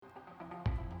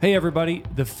Hey everybody,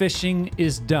 the fishing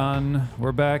is done.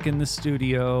 We're back in the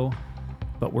studio,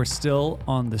 but we're still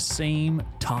on the same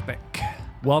topic.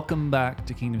 Welcome back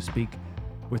to Kingdom Speak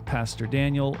with Pastor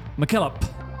Daniel McKillop.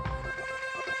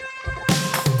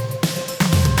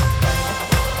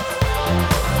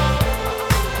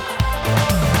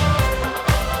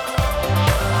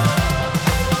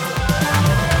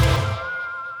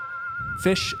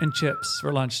 Fish and chips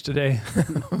for lunch today.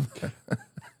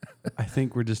 I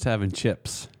think we're just having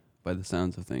chips by the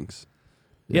sounds of things.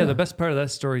 Yeah, the best part of that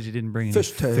story is you didn't bring any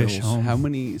Fish fish tails. home. How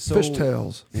many? Fish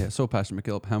tails. Yeah. So, Pastor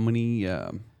McKillop, how many?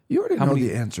 You already How know many-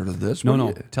 the answer to this. No, What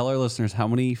no. do you- Tell our listeners, how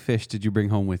many fish did you bring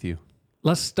home with you?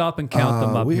 Let's stop and count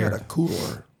them up we here. had a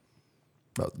cooler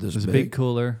about this It was a big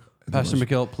cooler. Pastor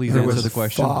McKillop, please There answer was the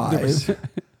question. 5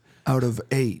 out of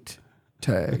 8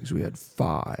 tags. We had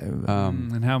 5.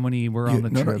 And how many were on the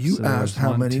trip? You So there was asked how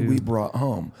 1, many 2, we brought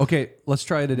home. Okay, let's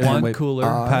try it a different One way. cooler.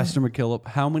 Pastor McKillop,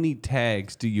 how many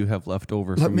tags do you have left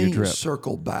over Let from your me trip?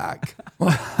 circle back.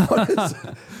 what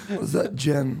is that?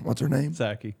 Jen, what's her name?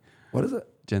 Saki. What is it?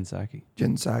 Jen Saki.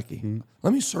 Jen Psaki.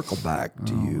 Let me circle back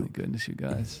to Oh my you. goodness, you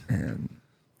guys. And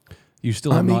You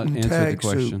still have I'm not eating answered the tag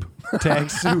question. Tag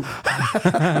soup.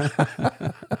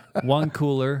 One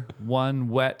cooler, one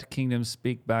wet Kingdom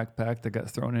Speak backpack that got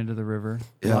thrown into the river,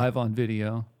 Yeah. live on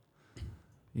video.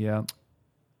 Yeah.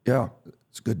 yeah,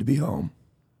 it's good to be home.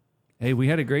 Hey, we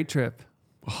had a great trip.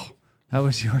 How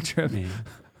was your trip? Man,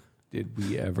 did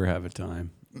we ever have a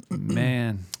time?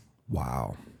 Man,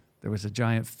 Wow. there was a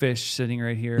giant fish sitting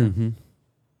right here. Mm-hmm.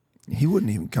 He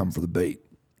wouldn't even come for the bait.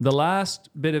 The last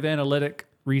bit of analytic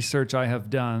research I have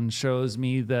done shows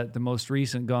me that the most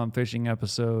recent Gone Fishing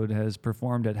episode has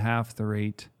performed at half the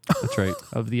rate That's right.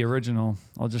 of the original.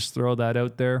 I'll just throw that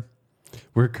out there.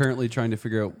 We're currently trying to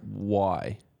figure out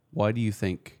why. Why do you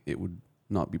think it would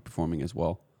not be performing as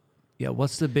well? Yeah,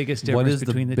 what's the biggest What difference is the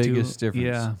between the two? biggest difference?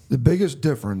 Yeah. The biggest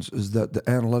difference is that the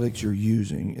analytics you're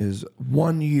using is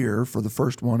 1 year for the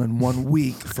first one and 1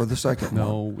 week for the second one.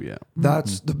 No, yeah.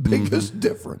 That's the biggest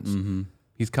difference.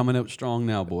 He's coming out strong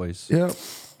now, boys. Yeah.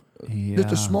 Yeah.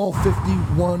 Just a small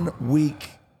 51 week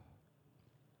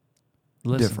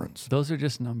Listen, difference. Those are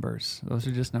just numbers. Those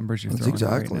are just numbers you're That's throwing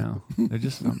exactly. out right now. They're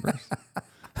just numbers.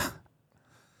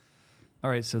 All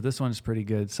right, so this one's pretty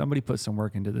good. Somebody put some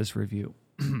work into this review.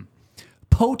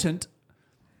 Potent,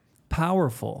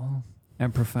 powerful,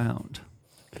 and profound.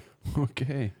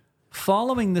 Okay.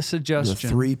 Following the The suggestion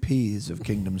 3 P's of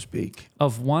Kingdom Speak.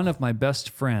 of one of my best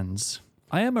friends,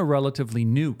 I am a relatively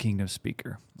new Kingdom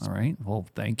speaker. All right. Well,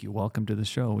 thank you. Welcome to the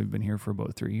show. We've been here for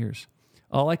about 3 years.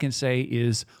 All I can say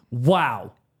is,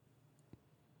 wow.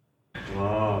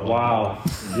 Wow.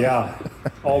 Yeah.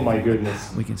 Oh my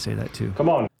goodness. We can say that too. Come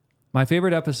on. My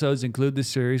favorite episodes include the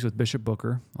series with Bishop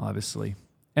Booker, obviously,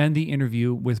 and the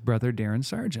interview with Brother Darren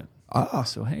Sargent. Ah,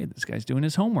 So, hey, this guy's doing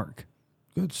his homework.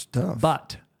 good stuff.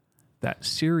 But that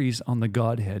series on the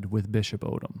Godhead with Bishop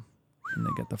Odom, and they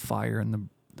get the fire and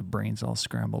the brains all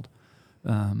scrambled.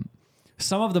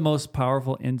 Some of the most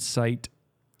powerful insight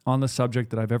on the subject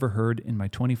that I've ever heard in my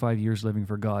 25 years living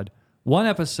for God. One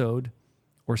episode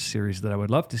or series that I would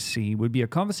love to see would be a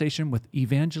conversation with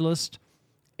evangelist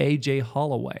A.J.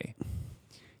 Holloway.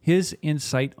 His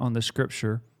insight on the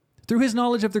scripture, through his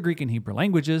knowledge of the Greek and Hebrew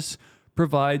languages,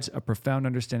 provides a profound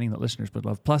understanding that listeners would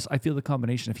love. Plus, I feel the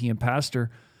combination of he and Pastor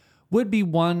would be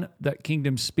one that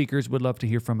Kingdom speakers would love to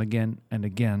hear from again and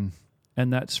again.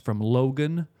 And that's from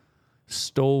Logan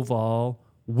Stovall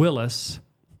Willis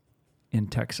in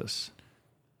Texas.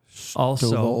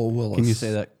 Also, Stovall Willis. Can you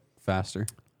say that faster?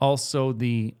 also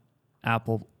the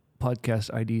Apple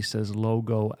podcast ID says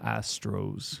Logo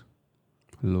Astros.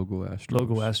 Logo Astros.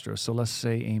 Logo Astros. So let's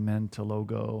say amen to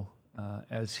Logo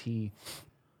as he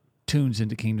tunes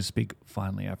into Kingdom Speak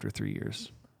finally after 3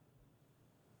 years.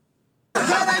 Can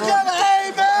I get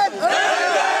an amen?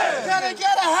 Amen. Can I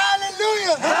get a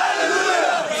hallelujah?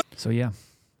 Hallelujah. So yeah.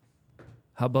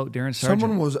 How about Darren Sargent?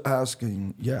 Someone was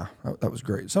asking, yeah, that was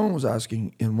great. Someone was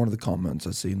asking in one of the comments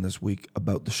I've seen this week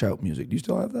about the shout music. Do you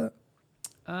still have that?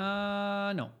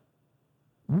 No.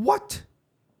 What?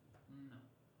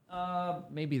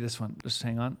 Maybe this one. Just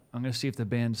hang on. I'm going to see if the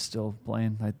band's still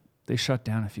playing. They shut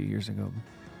down a few years ago.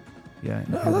 Yeah.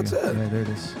 No, here we that's go. it. Yeah, there it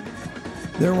is.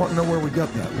 They want to know where we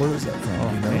got that. Where is that from? Oh,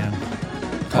 Do you know?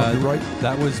 man. Copyright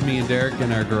That was me and Derek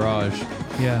in our garage.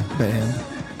 Yeah. band.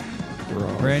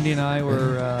 Garage. Randy and I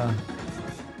were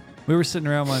we were sitting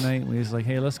around one night and we was like,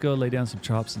 hey, let's go lay down some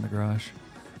chops in the garage.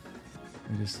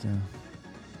 We just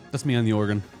That's me on the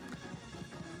organ.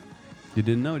 You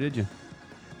didn't know, did you?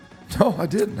 No, I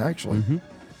didn't actually.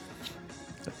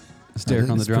 It's Derek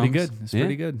on the it's drums. pretty good. It's Yeah.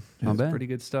 pretty good. Not It's bad. pretty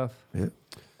good stuff. Yeah.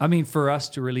 I mean, for us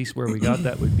to release where we got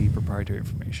that would be proprietary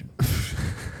information.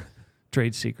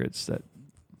 Trade secrets that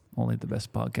only the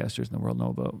best podcasters in the world know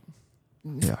about.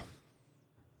 Yeah.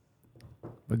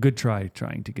 But good trying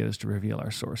to get us to reveal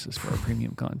our sources for our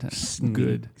premium content.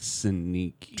 Good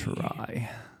Sneaky.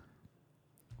 try.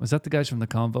 Was that the guys from the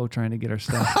Convo trying to get our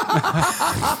stuff?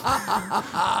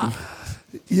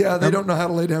 Yeah, they don't know how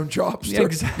to lay down chops. Yeah,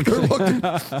 exactly.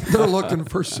 They're looking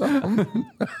for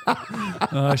some.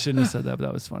 Oh, I shouldn't have said that, but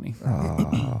that was funny.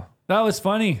 That was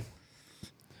funny.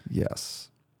 Yes.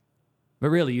 But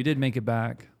really, you did make it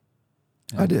back.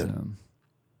 I did.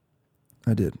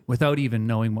 I did. Without even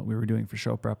knowing what we were doing for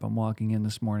show prep, I'm walking in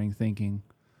this morning thinking,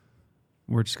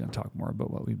 we're just going to talk more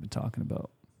about what we've been talking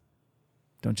about.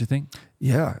 Don't you think?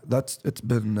 Yeah, it's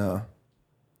been.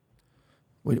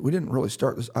 We didn't really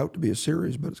start this out to be a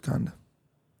series, but it's kind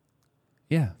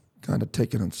of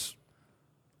taken its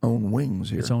own wings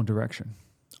here. Its own direction.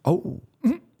 Oh.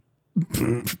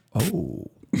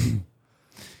 Oh.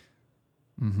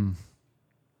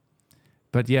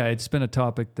 But yeah, it's been a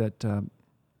topic that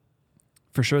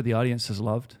for sure the audience has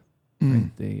loved.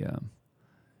 Right? They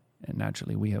and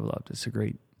naturally we have loved. It's a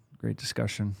great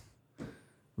discussion.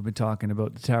 We've been talking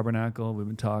about the tabernacle. We've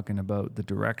been talking about the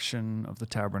direction of the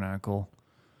tabernacle.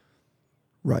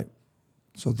 Right.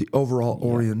 So the overall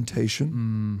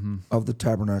orientation of the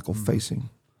tabernacle facing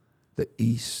the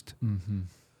east.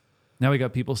 Now we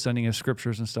got people sending us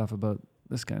scriptures and stuff about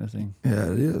this kind of thing.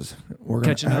 Yeah, it is. We're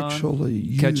going to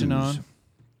actually Catching on.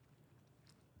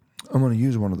 I'm going to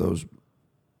use one of those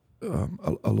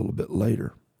a little bit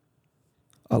later.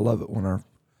 I love it when our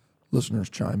listeners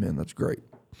chime in. That's great.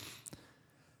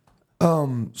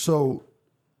 So,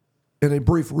 in a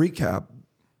brief recap,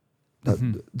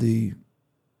 that the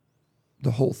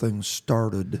whole thing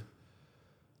started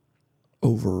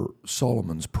over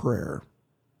Solomon's prayer,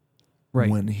 Right.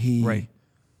 when he, Right.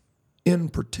 in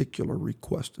particular,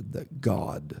 requested that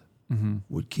God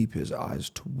would keep his eyes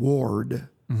toward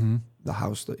the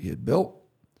house that he had built,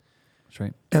 That's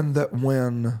right. and that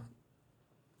when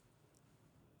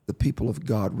the people of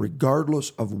God, regardless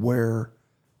of where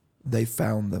they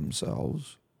found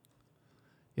themselves,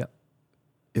 Yep.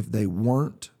 if they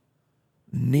weren't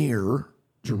near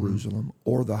Jerusalem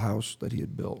or the house that he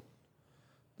had built,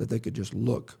 that they could just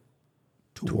look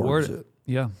towards it,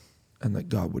 Yeah. and that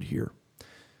God would hear.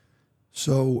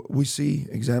 So we see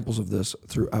examples of this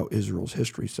throughout Israel's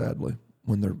history, sadly,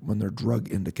 when they're dragged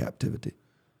into captivity.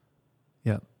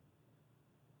 Yeah.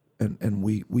 And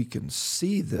we can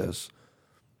see this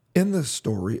in the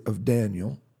story of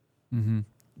Daniel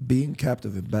being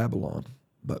captive in Babylon,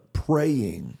 but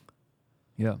praying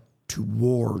Yeah.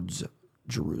 towards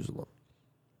Jerusalem.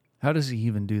 How does he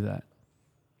even do that?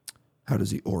 How does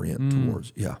he orient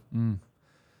towards? Yeah.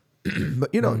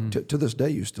 But, to this day,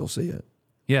 you still see it.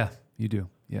 Yeah, you do.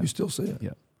 Yeah. You still see it.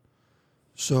 Yeah.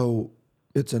 So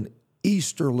it's an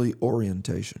easterly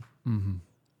orientation.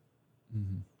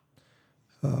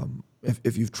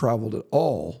 If you've traveled at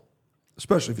all,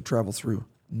 especially if you travel through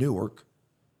Newark,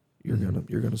 you're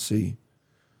gonna see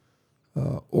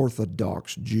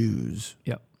Orthodox Jews,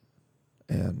 Yeah.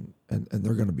 and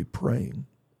they're going to be praying,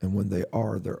 and when they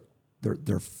are,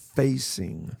 they're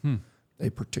facing a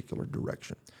particular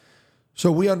direction.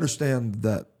 So we understand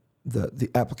that the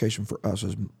application for us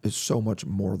is so much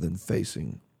more than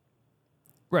facing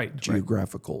Right.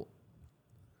 geographical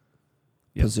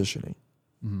Yep. positioning.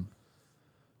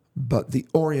 But the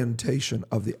orientation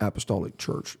of the apostolic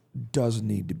church does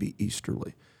need to be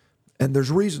easterly. And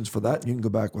there's reasons for that. You can go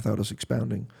back without us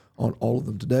expounding on all of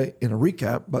them today in a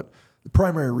recap, but the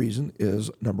primary reason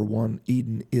is, number one,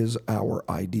 Eden is our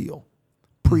ideal.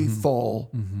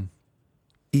 Pre-fall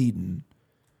Eden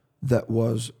that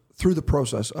was, through the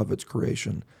process of its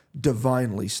creation,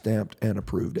 divinely stamped and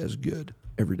approved as good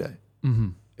every day.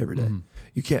 Every day.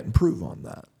 You can't improve on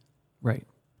that. Right.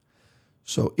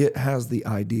 So it has the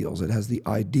ideals. It has the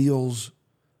ideals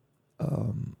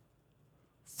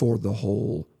for the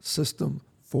whole system,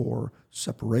 for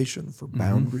separation, for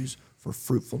boundaries, for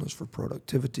fruitfulness, for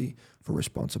productivity, for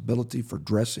responsibility, for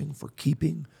dressing, for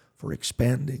keeping, for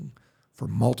expanding, for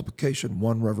multiplication,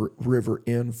 one river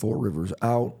in, 4 rivers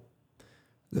out.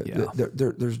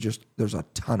 There's a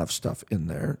ton of stuff in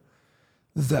there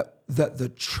that the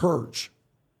church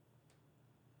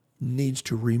needs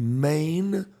to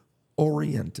remain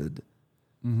oriented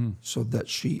so that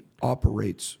she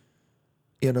operates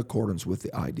in accordance with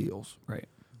the ideals. Right.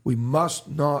 We must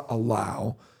not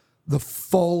allow the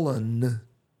fallenness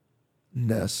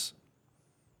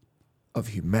of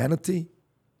humanity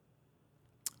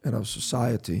and of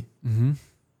society, and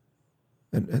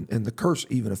the curse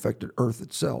even affected earth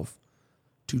itself,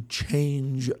 to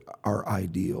change our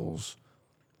ideals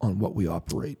on what we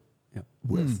operate Yep.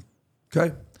 with.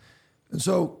 Okay? And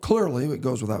so clearly, it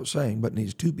goes without saying, but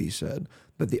needs to be said,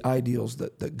 that the ideals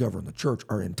that govern the church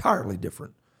are entirely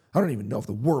different. I don't even know if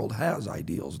the world has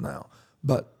ideals now,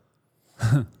 but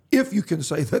if you can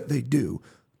say that they do,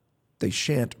 they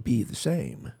shan't be the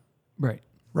same, Right.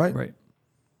 right? Right.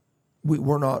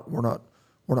 We're not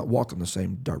walking the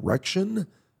same direction.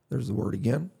 There's the word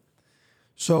again.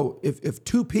 So if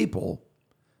two people,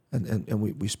 and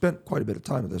we spent quite a bit of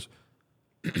time with this,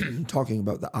 talking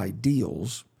about the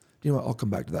ideals. You know what, I'll come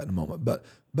back to that in a moment. But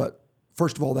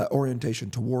first of all, that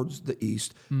orientation towards the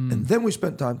east. And then we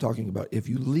spent time talking about if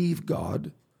you leave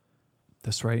God,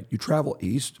 That's right. you travel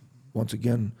east. Once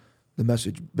again, the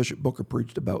message Bishop Booker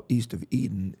preached about east of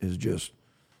Eden is just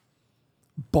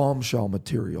bombshell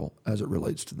material as it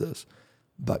relates to this.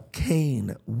 But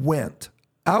Cain went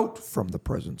out from the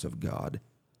presence of God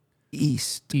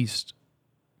east East.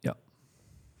 Yeah.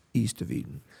 east of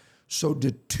Eden. So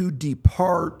to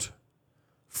depart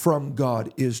from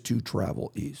God is to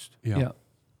travel east. Yeah.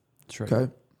 That's right.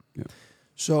 Okay? Yeah.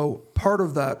 So part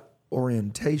of that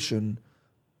orientation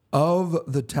of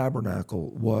the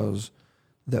tabernacle was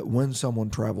that when someone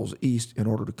travels east in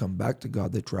order to come back to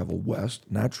God, they travel west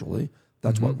naturally.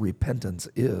 That's what repentance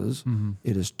is.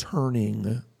 It is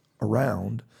turning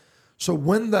around. So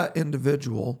when that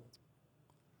individual,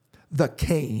 the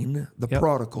Cain, the Yep.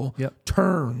 prodigal, Yep.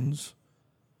 turns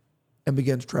and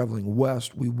begins traveling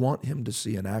west, we want him to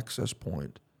see an access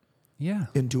point Yeah.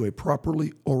 into a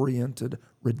properly oriented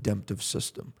redemptive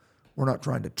system. We're not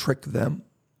trying to trick them.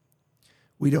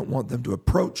 We don't want them to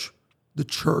approach the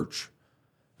church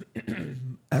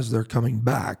as they're coming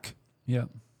back, Yeah.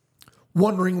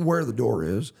 wondering where the door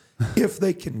is, if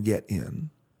they can get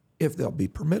in, if they'll be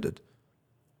permitted.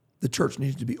 The church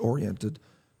needs to be oriented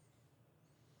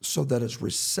so that it's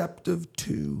receptive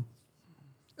to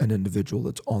an individual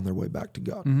that's on their way back to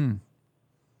God.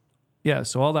 Yeah.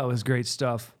 So all that was great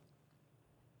stuff.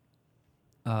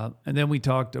 And then we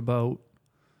talked about,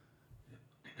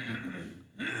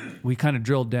 we kind of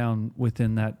drilled down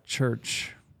within that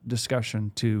church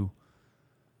discussion to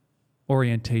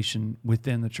orientation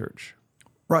within the church.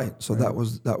 Right. So that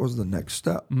was the next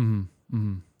step.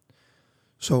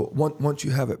 So once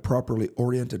you have it properly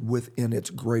oriented within its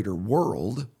greater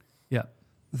world, Yeah.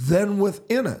 then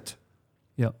within it,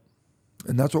 Yep.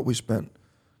 and that's what we spent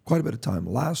quite a bit of time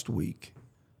last week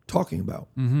talking about,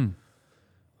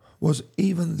 was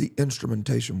even the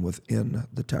instrumentation within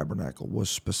the tabernacle was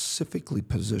specifically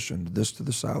positioned, this to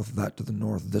the south, that to the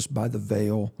north, this by the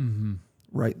veil,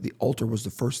 right? The altar was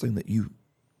the first thing that you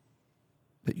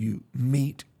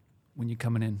meet, When you're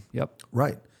coming in. Yep.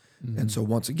 right? And so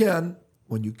once again,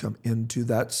 when you come into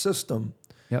that system,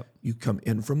 Yep. you come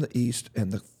in from the east,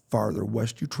 and the farther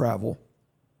west you travel,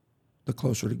 the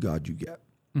closer to God you get.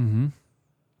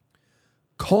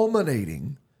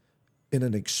 Culminating in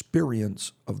an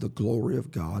experience of the glory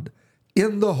of God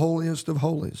in the holiest of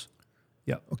holies.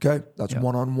 Yep. Okay? That's Yeah.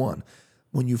 one-on-one.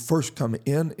 When you first come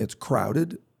in, it's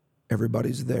crowded.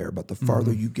 Everybody's there. But the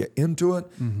farther you get into it,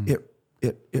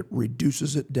 it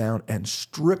reduces it down and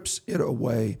strips it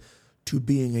away to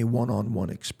being a one-on-one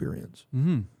experience.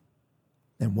 And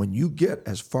when you get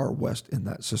as far west in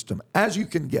that system as you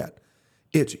can get,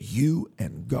 it's you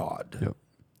and God Yep.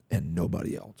 and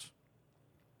nobody else.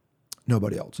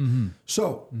 Nobody else.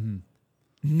 So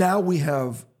now we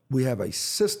have a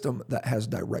system that has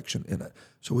direction in it.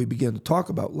 So we began to talk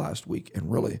about last week,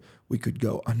 and really we could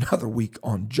go another week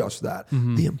on just that,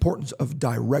 the importance of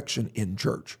direction in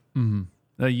church.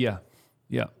 Yeah.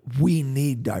 Yeah. We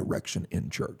need direction in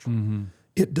church.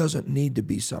 It doesn't need to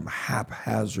be some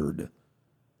haphazard,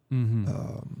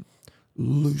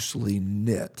 loosely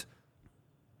knit.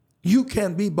 You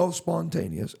can be both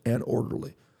spontaneous and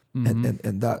orderly, and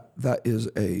that is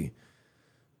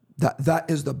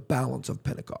the balance of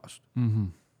Pentecost.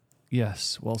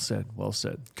 Yes. Well said. Well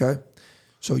said. Okay,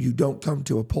 so you don't come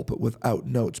to a pulpit without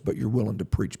notes, but you're willing to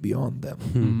preach beyond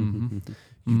them.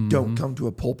 You don't come to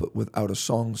a pulpit without a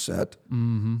song set,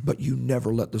 but you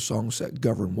never let the song set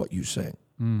govern what you sing.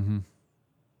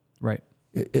 Right.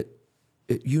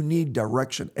 You need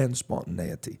direction and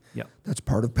spontaneity. Yep. That's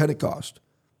part of Pentecost.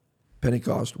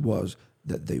 Pentecost was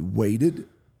that they waited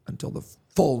until the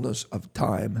fullness of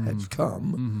time has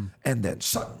come, and then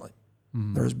suddenly.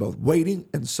 There is both waiting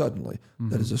and suddenly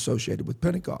that is associated with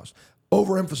Pentecost.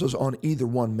 Overemphasis on either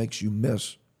one makes you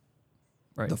miss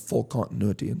Right. the full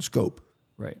continuity and scope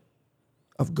Right.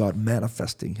 of God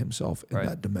manifesting himself in Right.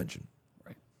 that dimension.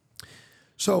 Right.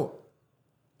 So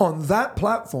on that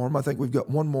platform, I think we've got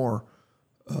one more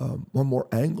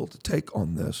angle to take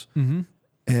on this, and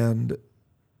And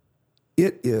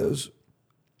it is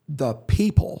the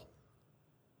people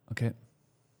Okay.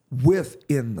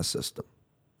 within the system.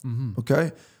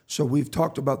 Okay? So we've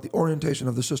talked about the orientation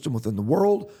of the system within the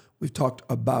world. We've talked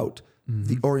about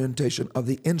the orientation of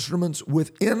the instruments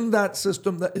within that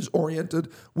system that is oriented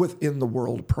within the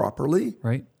world properly,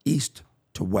 Right. east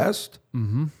to west.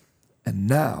 And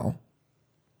now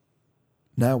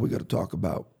we got to talk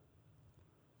about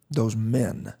those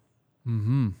men,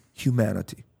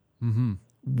 humanity,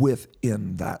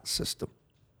 within that system.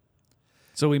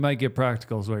 So we might get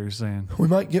practical, is what you're saying. We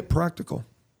might get practical.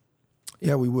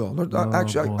 Yeah, we will. No,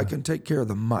 actually, boy. I can take care of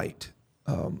the might.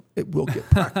 It will get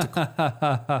practical.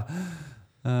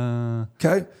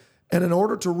 Okay? And in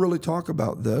order to really talk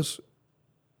about this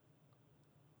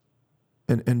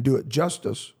and do it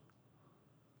justice,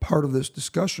 part of this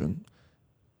discussion,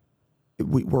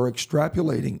 we're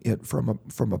extrapolating it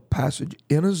from a passage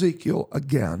in Ezekiel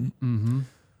again,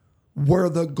 where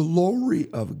the glory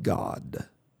of God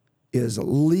is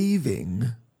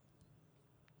leaving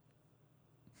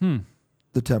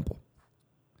the temple.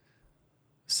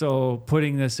 So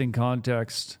putting this in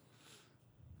context,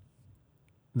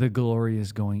 the glory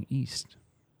is going east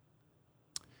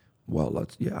Well,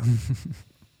 yeah.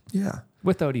 Yeah.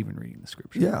 without even reading the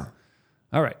scripture. Yeah.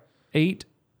 All right. 8.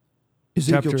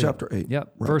 Ezekiel chapter 8.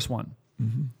 Yep. Right. Verse 1.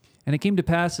 And it came to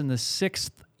pass in the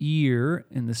 6th year,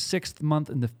 in the 6th month,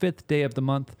 in the 5th day of the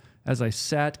month, as I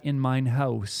sat in mine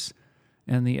house,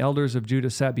 and the elders of Judah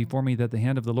sat before me, that the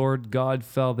hand of the Lord God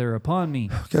fell there upon me.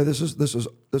 Okay, this is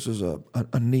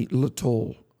a neat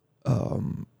little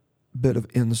bit of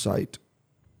insight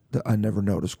that I never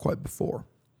noticed quite before.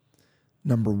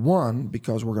 Number one,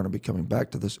 because we're going to be coming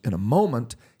back to this in a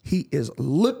moment, he is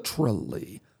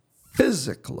literally,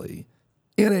 physically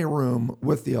in a room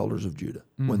with the elders of Judah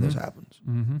when this happens.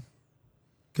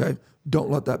 Okay? Don't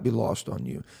let that be lost on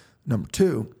you. Number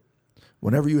two,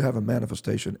 whenever you have a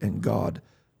manifestation and God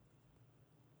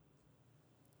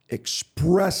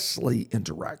expressly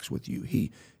interacts with you,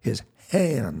 his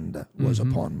hand was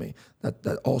upon me.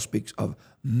 That all speaks of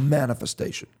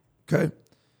manifestation. Okay?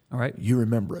 All right. You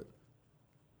remember it.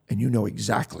 And you know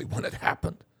exactly when it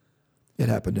happened. It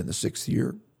happened in the 6th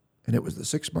year, and it was the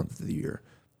 6th month of the year,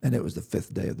 and it was the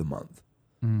 5th day of the month.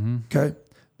 Okay?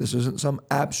 This isn't some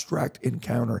abstract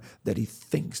encounter that he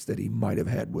thinks that he might have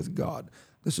had with God.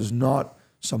 This is not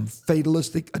some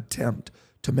fatalistic attempt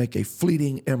to make a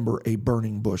fleeting ember a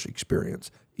burning bush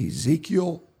experience.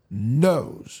 Ezekiel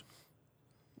knows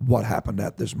what happened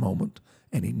at this moment,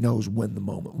 and he knows when the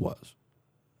moment was.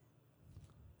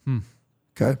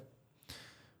 Okay?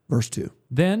 Verse 2.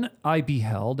 Then I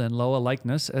beheld, and lo, a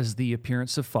likeness as the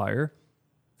appearance of fire,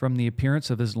 from the appearance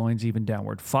of his loins even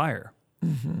downward, fire,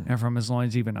 and from his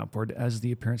loins even upward, as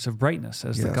the appearance of brightness,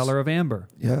 as the Yes. color of amber.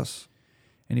 Yes.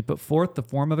 And he put forth the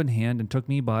form of an hand, and took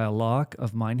me by a lock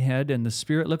of mine head, and the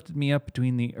Spirit lifted me up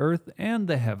between the earth and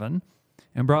the heaven,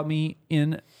 and brought me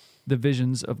in the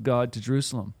visions of God to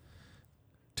Jerusalem,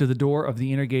 to the door of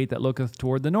the inner gate that looketh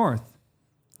toward the north,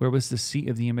 where was the seat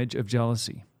of the image of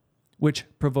jealousy, which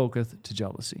provoketh to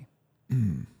jealousy.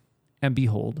 And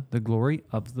behold, the glory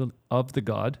of the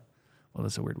God, well,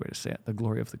 that's a weird way to say it, the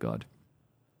glory of the God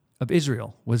of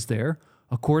Israel was there,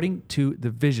 according to the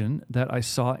vision that I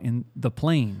saw in the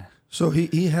plain. So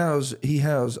he has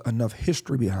enough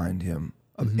history behind him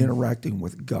of interacting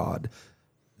with God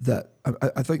that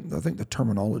I think the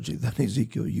terminology that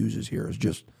Ezekiel uses here is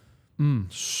just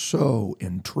so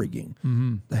intriguing.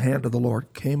 The hand of the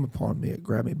Lord came upon me. It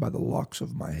grabbed me by the locks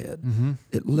of my head.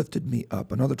 It lifted me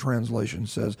up. Another translation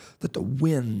says that the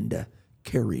wind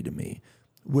carried me,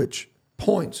 which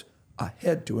points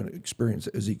ahead to an experience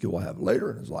that Ezekiel will have later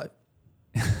in his life.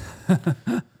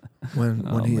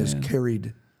 when he is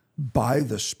carried by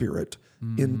the Spirit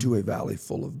into a valley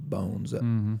full of bones that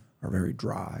are very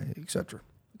dry, etc.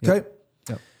 Okay?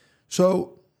 Yep.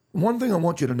 So one thing I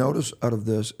want you to notice out of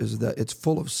this is that it's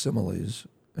full of similes.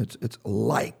 It's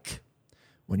like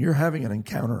when you're having an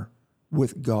encounter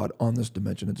with God on this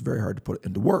dimension, it's very hard to put it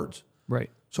into words. Right.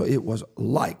 So it was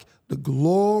like the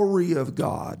glory of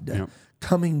God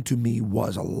coming to me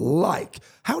was like.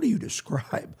 How do you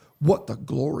describe what the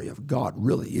glory of God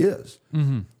really is?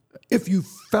 If you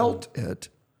felt it,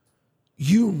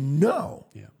 you know.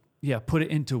 Yeah, put it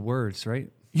into words,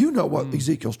 right? You know what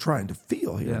Ezekiel's trying to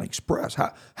feel here and express.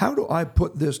 How do I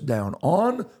put this down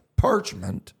on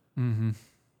parchment?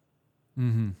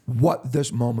 What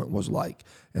this moment was like.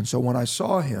 And so when I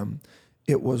saw him,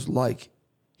 it was like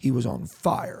he was on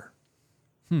fire.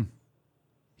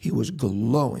 He was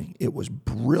glowing. It was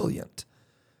brilliant.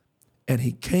 And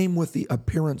he came with the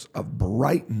appearance of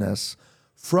brightness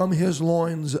from his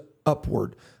loins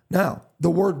upward. Now, the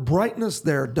word brightness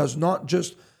there does not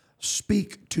just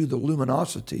speak to the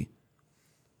luminosity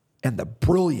and the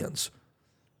brilliance,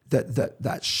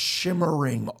 that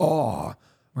shimmering awe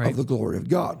of the glory of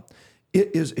God.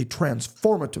 It is a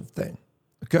transformative thing.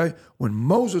 Okay? When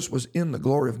Moses was in the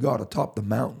glory of God atop the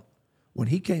mountain, when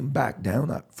he came back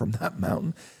down from that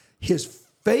mountain, his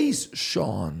face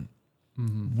shone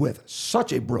with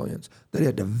such a brilliance that he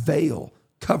had to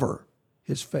cover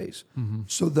his face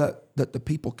so that the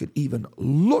people could even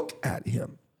look at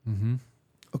him.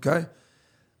 Okay?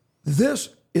 This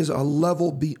is a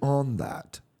level beyond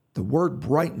that. The word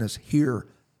brightness here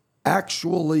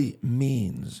actually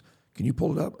means, can you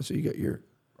pull it up? So you got your,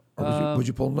 or would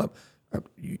you pull it up?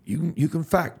 You can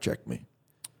fact check me.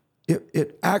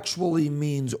 It actually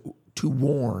means to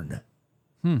warn.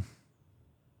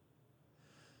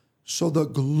 So the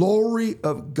glory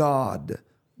of God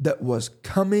that was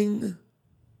coming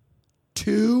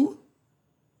to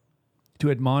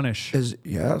admonish, is,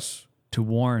 yes, to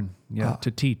warn,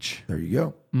 to teach. there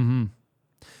you go.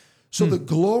 So the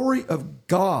glory of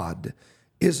God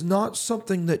is not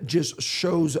something that just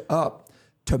shows up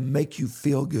to make you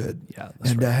feel good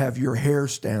and to have your hair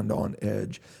stand on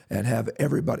edge and have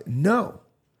everybody. No.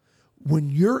 When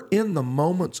you're in the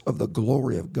moments of the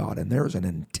glory of God and there's an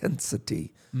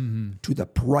intensity to the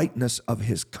brightness of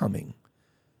his coming,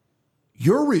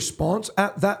 your response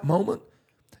at that moment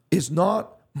is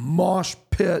not mosh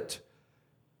pit,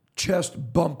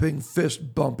 chest bumping,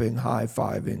 fist bumping,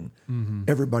 high-fiving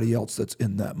everybody else that's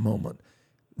in that moment.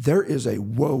 There is a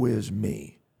woe is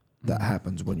me that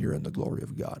happens when you're in the glory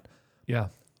of God. Yeah.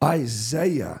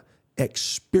 Isaiah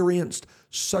experienced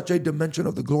such a dimension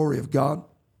of the glory of God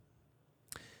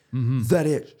that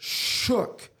it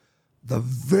shook the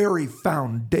very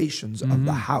foundations of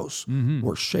the house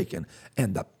were shaken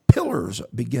and the pillars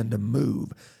began to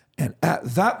move. And at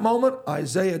that moment,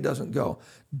 Isaiah doesn't go,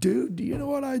 dude, do you know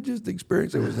what I just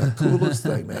experienced? It was the coolest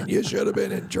thing, man. You should have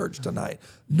been in church tonight.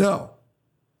 No.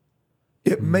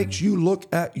 It makes you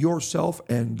look at yourself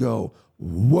and go,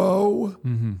 woe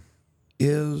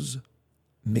is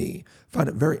me. I find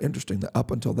it very interesting that up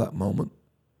until that moment,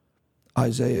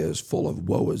 Isaiah is full of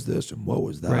woe is this and woe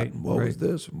is that and woe is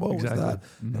this and woe is that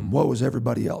and woe is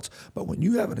everybody else. But when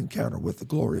you have an encounter with the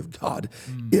glory of God,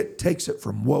 it takes it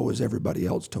from woe is everybody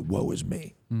else to woe is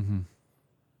me.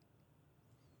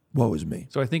 Woe is me.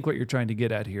 So I think what you're trying to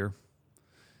get at here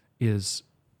is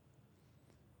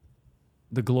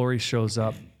the glory shows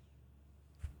up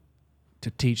to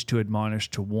teach, to admonish,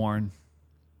 to warn.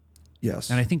 Yes.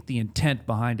 And I think the intent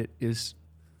behind it is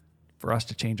for us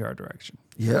to change our direction.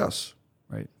 Yes.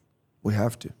 Right. We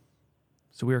have to.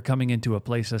 So we are coming into a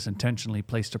place that's intentionally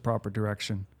placed a proper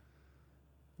direction.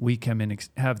 We come in,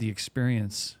 have the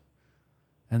experience,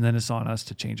 and then it's on us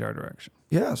to change our direction.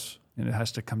 Yes. And it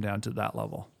has to come down to that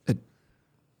level.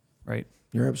 Right?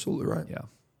 You're absolutely right. Yeah.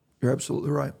 You're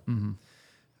absolutely right.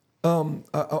 I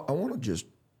want to just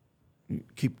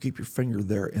keep your finger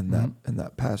there in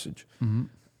that passage.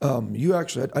 You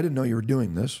actually, I didn't know you were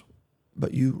doing this,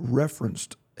 but you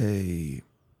referenced a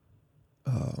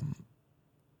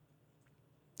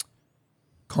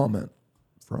comment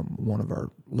from one of our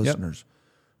listeners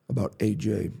about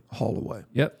A.J. Holloway.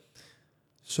 Yep.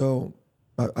 So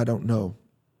I don't know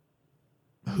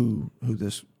who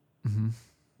this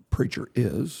preacher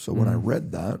is. So when I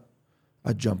read that,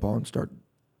 I jump on, start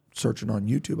searching on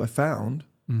YouTube. I found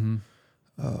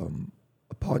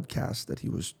a podcast that he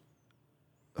was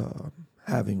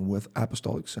having with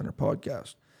Apostolic Center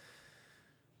Podcast.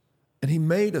 And he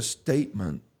made a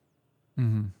statement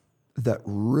that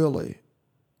really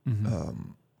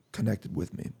connected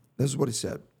with me. This is what he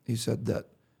said. He said that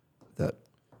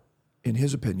in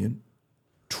his opinion,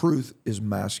 truth is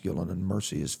masculine and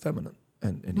mercy is feminine.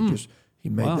 And he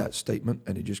made that statement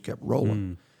and he just kept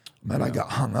rolling. Man, I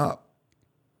got hung up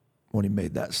when he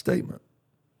made that statement.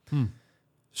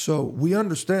 So we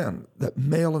understand that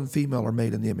male and female are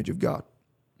made in the image of God.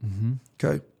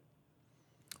 Okay?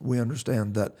 We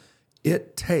understand that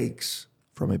it takes,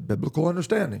 from a biblical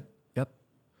understanding,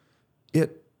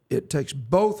 it takes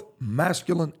both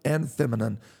masculine and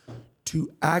feminine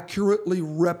to accurately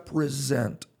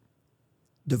represent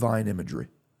divine imagery.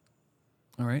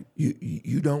 All right.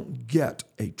 You don't get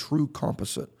a true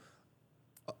composite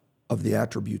of the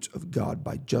attributes of God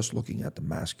by just looking at the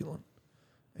masculine.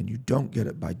 And you don't get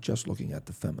it by just looking at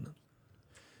the feminine.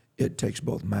 It takes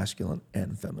both masculine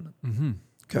and feminine.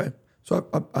 Okay? So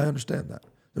I understand that.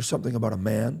 There's something about a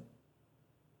man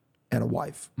and a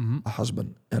wife, a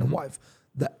husband and a wife,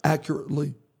 that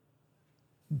accurately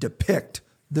depict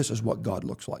this is what God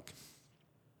looks like.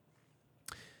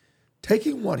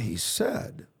 Taking what he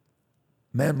said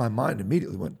man, my mind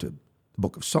immediately went to the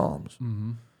book of Psalms,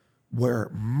 where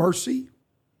mercy,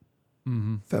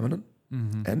 feminine,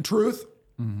 and truth,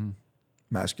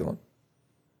 masculine,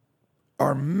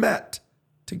 are met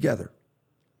together.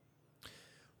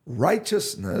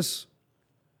 Righteousness,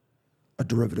 a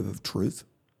derivative of truth,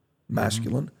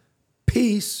 masculine,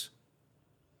 peace,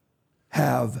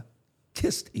 have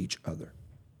kissed each other.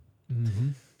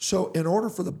 So in order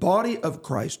for the body of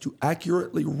Christ to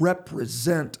accurately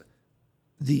represent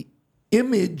the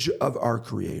image of our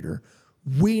Creator,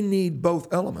 we need both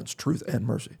elements, truth and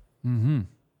mercy.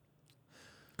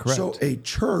 Correct. So a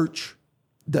church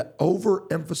that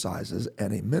overemphasizes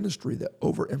and a ministry that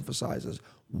overemphasizes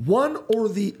one or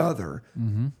the other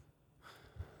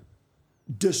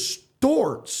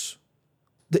distorts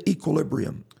the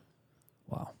equilibrium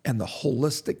Wow. and the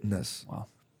holisticness Wow.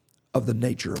 of the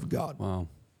nature of God. Wow.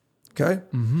 Okay?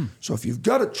 So if you've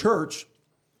got a church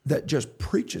that just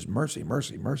preaches mercy,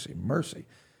 mercy, mercy, mercy,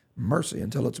 mercy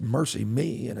until it's mercy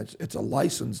me, and it's a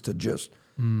license to just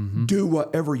do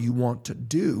whatever you want to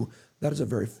do, that is a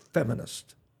very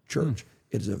feminist church.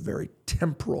 It is a very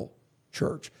temporal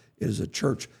church. It is a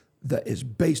church that is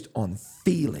based on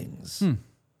feelings.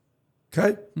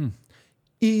 Okay?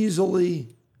 Easily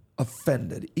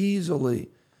offended, easily.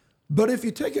 But if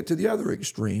you take it to the other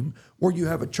extreme, where you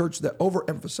have a church that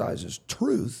overemphasizes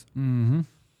truth, and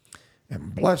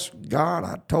bless God,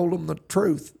 I told them the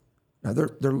truth. Now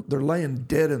they're laying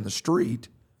dead in the street.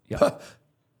 Yeah.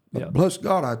 But bless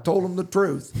God, I told them the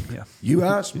truth. Yeah. You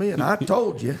asked me, and I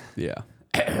told you. Yeah.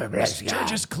 Bless God.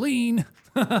 Church is clean.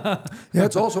 Yeah,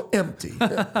 it's also empty.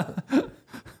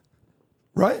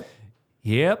 Right?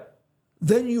 Yep.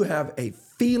 Then you have a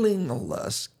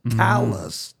feelingless,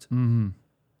 calloused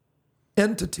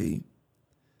entity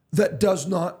that does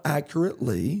not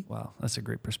accurately Wow. That's a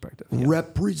great perspective.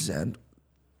 represent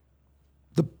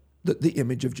the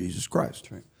image of Jesus Christ.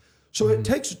 That's right. So it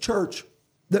takes a church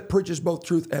that preaches both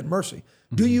truth and mercy.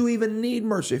 Do you even need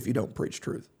mercy if you don't preach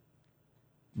truth?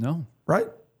 No. Right?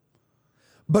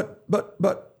 But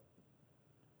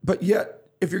yet,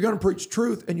 if you're going to preach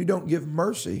truth and you don't give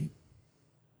mercy,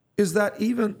 is that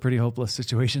even Pretty hopeless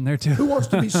situation there too. who wants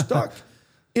to be stuck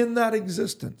in that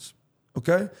existence?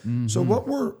 Okay? So what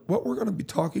we're going to be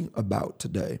talking about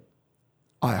today,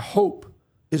 I hope,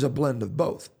 is a blend of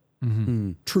both.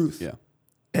 Truth Yeah.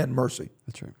 and mercy.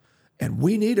 That's right. And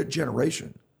we need a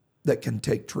generation that can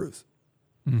take truth.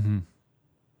 Okay?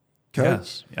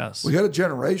 Yes. Yes. We got a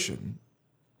generation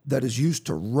that is used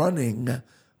to running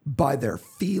by their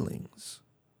feelings.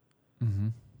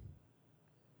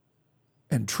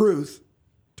 And truth,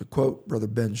 to quote Brother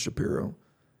Ben Shapiro,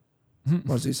 what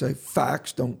does he say?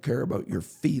 Facts don't care about your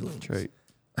feelings. That's right.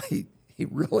 He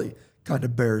really kind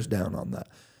of bears down on that.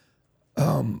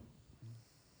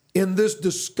 In this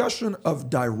discussion of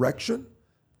direction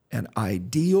and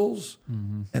ideals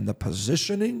and the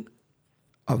positioning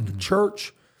of the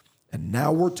church, and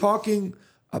now we're talking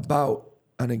about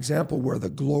an example where the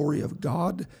glory of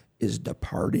God is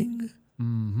departing.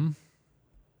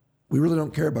 We really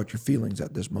don't care about your feelings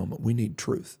at this moment. We need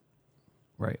truth,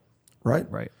 Right. right?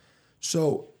 Right.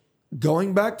 So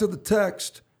going back to the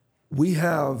text, we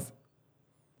have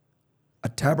a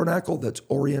tabernacle that's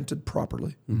oriented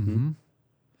properly.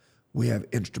 We have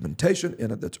instrumentation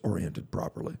in it that's oriented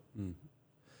properly.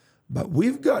 But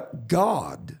we've got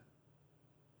God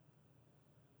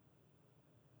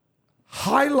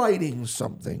highlighting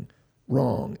something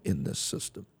wrong in this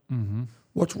system.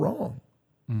 What's wrong?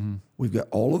 We've got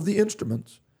all of the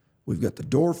instruments. We've got the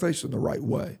door facing the right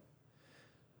way.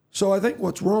 So I think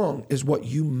what's wrong is what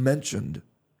you mentioned,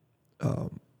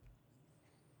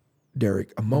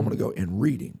 Derek, a moment ago in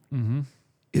reading,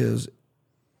 is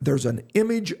there's an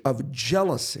image of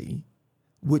jealousy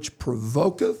which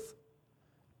provoketh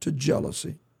to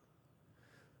jealousy.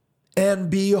 And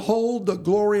behold, the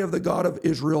glory of the God of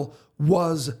Israel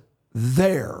was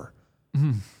there.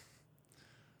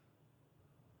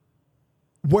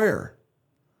 Where?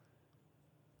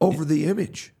 Over the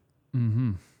image.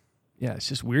 Yeah. It's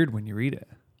just weird when you read it.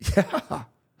 Yeah.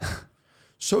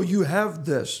 So you have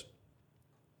this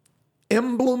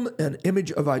emblem and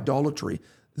image of idolatry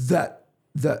that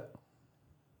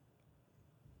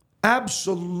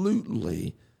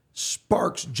absolutely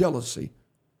sparks jealousy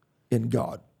in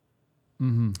God.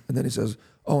 And then he says,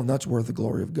 oh, and that's where the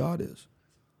glory of God is.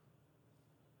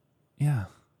 Yeah.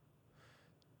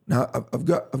 Now, I've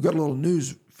got a little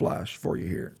news flash for you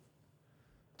here.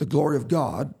 The glory of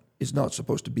God is not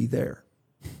supposed to be there.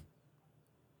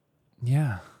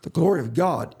 Yeah. The glory of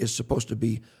God is supposed to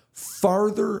be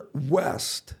farther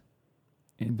west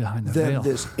behind the than veil.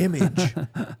 this image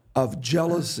of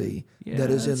jealousy that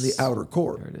is in the Yes. outer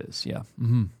court, There it is. Yeah.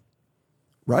 Mm-hmm.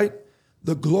 right?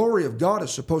 The glory of God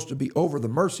is supposed to be over the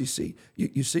mercy seat.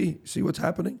 You see what's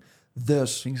happening?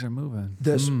 This Things are moving.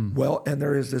 well, and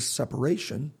there is this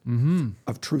separation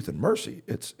of truth and mercy.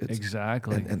 It's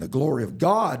Exactly. and the glory of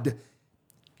God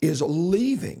is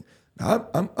leaving. Now,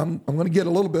 I'm going to get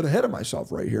a little bit ahead of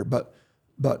myself right here, but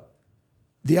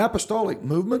the apostolic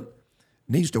movement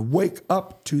needs to wake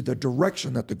up to the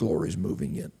direction that the glory is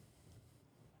moving in.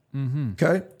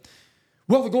 Okay?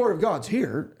 Well, the glory of God's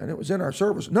here, and it was in our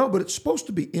service. No, but it's supposed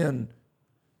to be in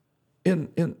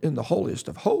the holiest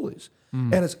of holies.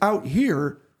 And it's out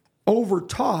here over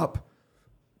top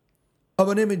of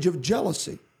an image of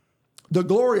jealousy. The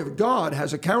glory of God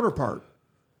has a counterpart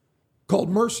called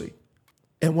mercy.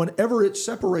 And whenever it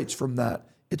separates from that,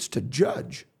 it's to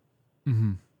judge.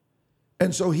 And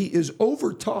so he is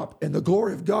over top, and the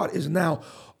glory of God is now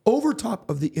over top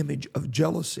of the image of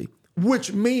jealousy,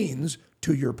 which means,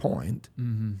 to your point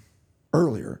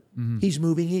earlier, he's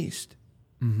moving east.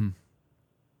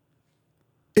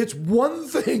 It's one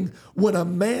thing when a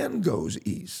man goes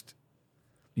east.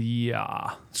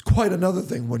 Yeah. It's quite another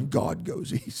thing when God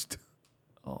goes east.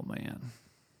 Oh man.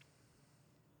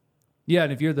 Yeah,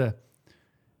 and if you're the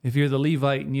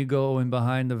Levite and you go in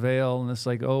behind the veil and it's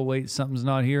like, oh wait, something's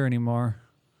not here anymore.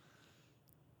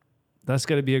 That's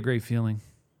got to be a great feeling.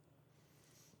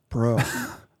 Bro.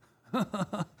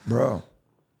 Bro.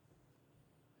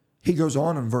 He goes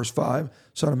on in verse 5,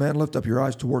 Son of man, lift up your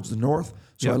eyes towards the north.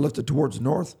 So Yeah. I lifted towards the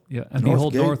north. Yeah, the and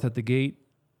behold, gate. north at the gate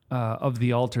of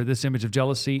the altar, this image of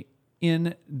jealousy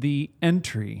in the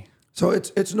entry. So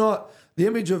it's not, the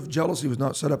image of jealousy was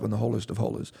not set up in the holiest of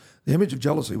holies. The image of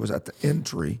jealousy was at the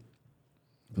entry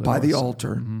by the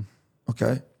altar.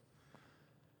 Okay?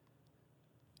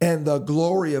 And the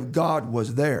glory of God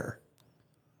was there.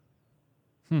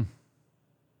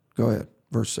 Go ahead.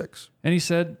 Verse 6. And he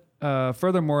said,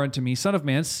 furthermore unto me, Son of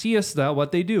man, seest thou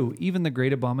what they do, even the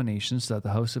great abominations that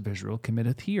the house of Israel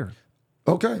committeth here?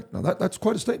 Okay. Now that's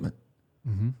quite a statement.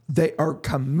 They are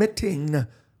committing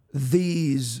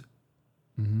these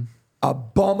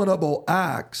abominable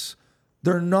acts.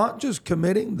 They're not just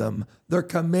committing them, they're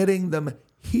committing them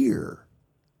here.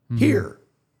 Here.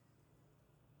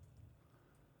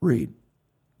 Read.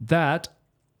 That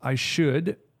I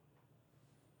should,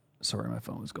 sorry, my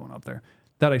phone was going up there,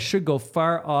 that I should go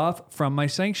far off from my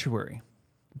sanctuary,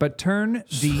 but turn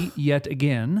thee yet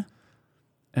again,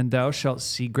 and thou shalt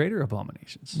see greater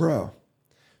abominations. Bro.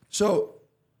 So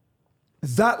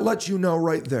that lets you know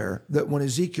right there that when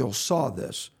Ezekiel saw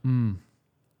this,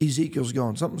 Ezekiel's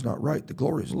going, something's not right. The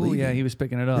glory is Oh leaving. yeah, he was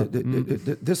picking it up.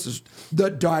 This is, the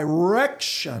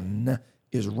direction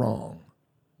is wrong.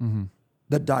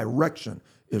 The direction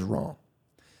is wrong.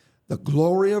 The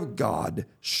glory of God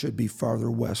should be farther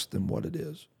west than what it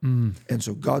is. And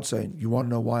so God's saying, you want to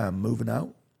know why I'm moving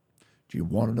out? Do you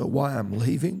want to know why I'm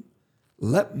leaving?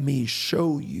 Let me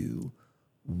show you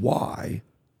why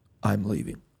I'm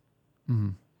leaving.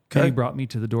 And Okay? he brought me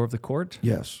to the door of the court.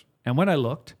 Yes. And when I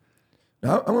looked,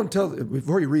 Now, I want to tell,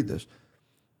 before you read this,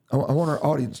 I want our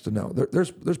audience to know,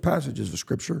 there's passages of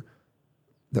Scripture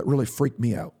that really freak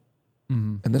me out.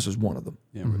 And this is one of them.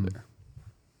 Yeah, we're there.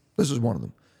 This is one of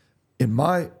them. In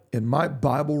my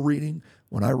Bible reading,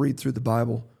 when I read through the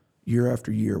Bible year after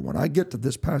year, when I get to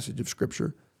this passage of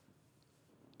Scripture,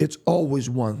 it's always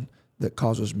one that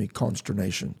causes me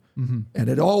consternation. And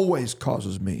it always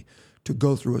causes me to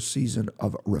go through a season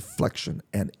of reflection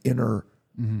and inner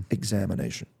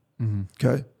examination.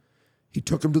 Okay? He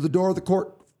took him to the door of the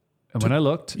court. and when I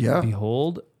looked, Yeah.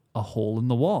 behold, a hole in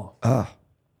the wall. Ah,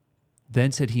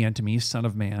 Then said he unto me, Son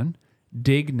of man,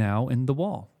 dig now in the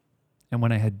wall. And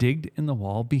when I had digged in the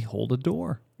wall, behold, a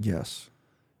door. yes.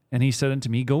 And he said unto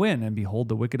me, Go in, and behold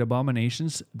the wicked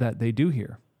abominations that they do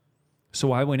here.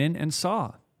 So I went in and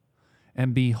saw,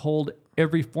 and behold,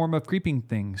 every form of creeping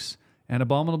things, and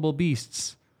abominable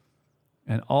beasts,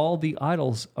 and all the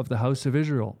idols of the house of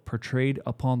Israel portrayed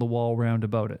upon the wall round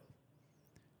about it.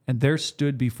 And there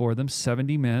stood before them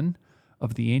 70 men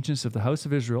of the ancients of the house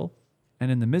of Israel,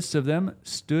 and in the midst of them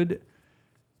stood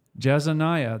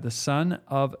Jazaniah, the son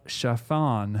of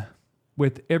Shaphan,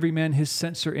 with every man his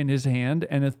censer in his hand,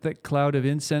 and a thick cloud of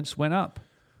incense went up.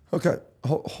 Okay,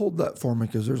 hold that for me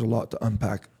because there's a lot to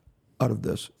unpack out of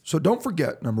this. So don't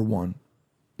forget, number one,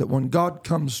 that when God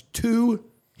comes to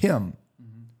him,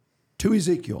 to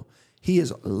Ezekiel, he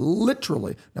is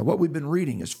literally, now what we've been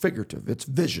reading is figurative, it's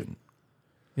vision,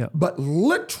 Yeah. but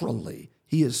literally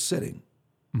he is sitting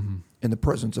in the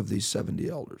presence of these 70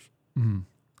 elders.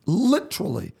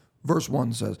 Literally Verse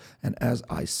 1 says, and as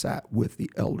I sat with the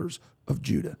elders of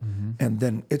Judah. And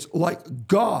then it's like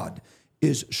God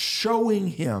is showing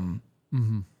him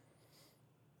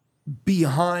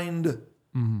behind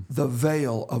the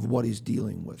veil of what he's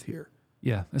dealing with here.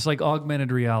 Yeah. It's like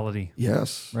augmented reality,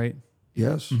 Yes. right?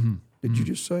 Yes. Did you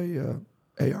just say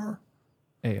AR?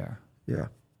 AR. Yeah.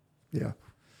 Yeah.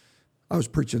 I was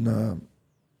preaching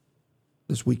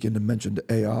this weekend and mentioned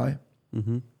AI.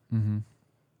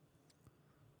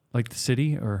 Like the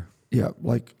city or? Yeah,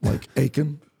 like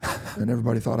Aiken. And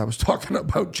everybody thought I was talking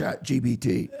about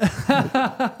ChatGPT.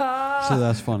 So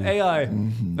that's funny. AI.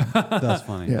 That's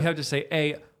funny. You have to say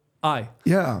AI.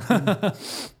 Yeah.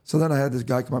 So then I had this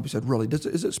guy come up. He said, really,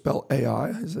 is it spelled AI?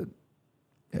 I said,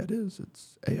 yeah, it is.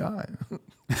 It's AI.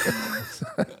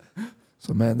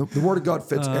 So, man, the Word of God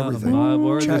fits everything. My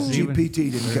word is even-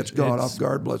 ChatGPT didn't catch God It's- off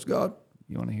guard, bless God.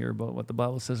 You want to hear about what the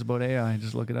Bible says about AI?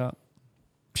 Just look it up.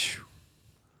 Phew.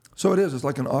 So it is. It's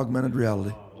like an augmented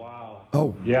reality. Wow.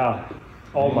 Oh, Yeah.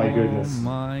 Oh my Oh goodness.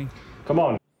 my Come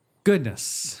on.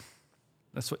 goodness.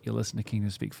 That's what you listen to Kingdom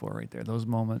Speak for right there. Those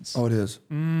moments. oh, it is.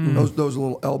 Those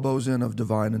little elbows in of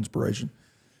divine inspiration.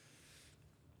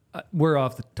 We're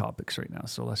off the topics right now.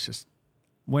 So let's just,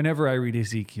 whenever I read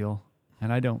Ezekiel,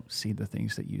 and I don't see the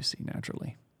things that you see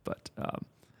naturally, but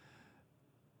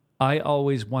I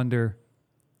always wonder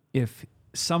if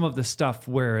some of the stuff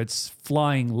where it's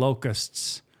flying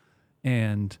locusts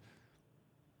and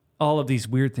all of these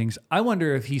weird things, I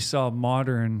wonder if he saw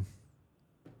modern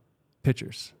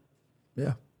pictures.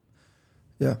 Yeah.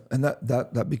 Yeah. And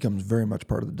that becomes very much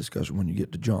part of the discussion when you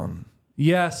get to John.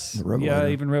 Yes. The Revelator. Yeah,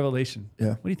 even Revelation. Yeah.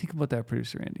 What do you think about that,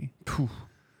 producer Andy? Phew.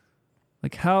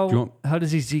 Like Do you how want-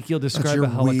 does Ezekiel That's describe your a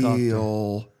helicopter?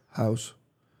 wheelhouse.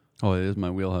 Oh, it is my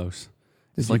wheelhouse.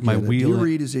 It's like Ezekiel, my do wheel. you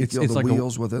read Ezekiel, it's the like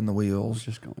wheels within the I was wheels?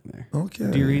 just going there. Okay.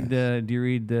 Do you read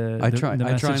the I try. the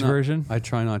I try message not, version? I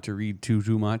try not to read too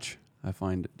much. I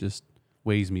find it just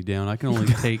weighs me down. I can only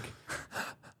take.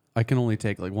 I can only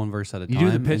take like one verse at a You time. do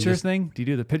the and picture just- thing? Do you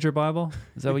do the picture Bible?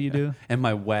 Is that what you do? And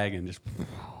my wagon just.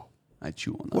 I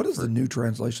chew on that. What is the new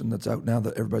translation that's out now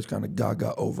that everybody's kind of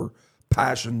gaga over?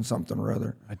 Passion something or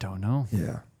other. I don't know.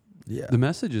 Yeah. Yeah. The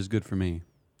message is good for me.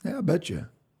 Yeah, I bet you.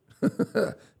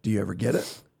 Do you ever get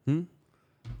it?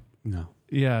 No.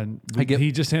 Yeah, and I get-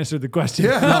 he just answered the question.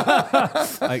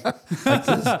 I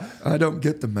I don't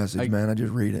get the message, man. I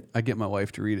just read it. I get my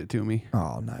wife to read it to me.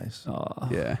 Oh, nice.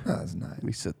 Yeah. That's nice.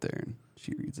 We sit there and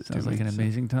she reads it Sounds to like me. an so-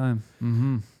 amazing time.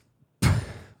 Mm-hmm.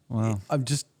 Wow.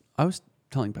 I was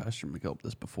telling Pastor McKelp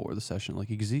this before the session.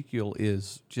 Like Ezekiel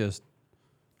is just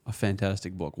a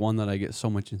fantastic book, one that I get so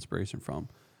much inspiration from.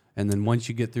 And then once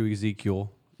you get through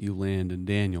Ezekiel, you land in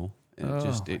Daniel, and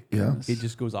Yeah. it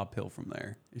just goes uphill from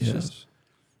there. It's Yes. just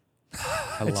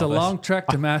It's a long trek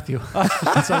to Matthew.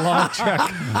 It's a long trek.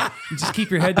 You just keep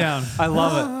your head down. I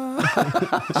love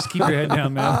it. Just keep your head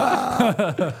down,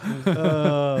 man.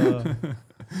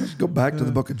 Let's go back to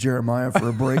the book of Jeremiah for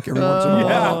a break every once in a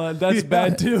while. Yeah, that's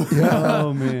bad too.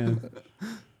 Oh man.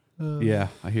 Yeah,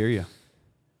 I hear you.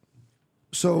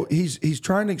 So he's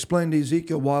trying to explain to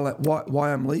Ezekiel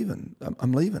why I'm leaving.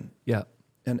 I'm leaving. Yeah.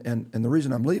 And the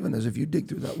reason I'm leaving is if you dig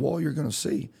through that wall, you're going to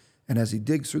see. And as he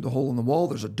digs through the hole in the wall,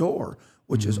 there's a door,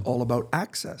 which is all about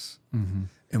access.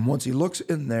 And once he looks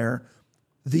in there,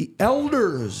 the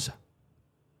elders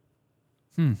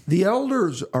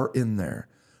are in there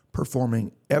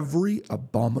performing every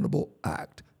abominable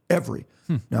act. Every.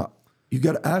 Now, you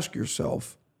got to ask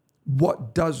yourself,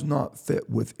 what does not fit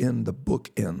within the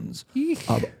bookends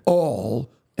of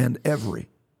all and every?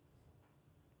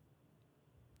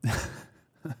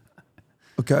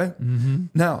 Okay?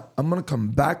 Now, I'm going to come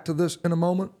back to this in a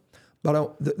moment,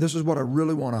 but this is what I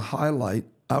really want to highlight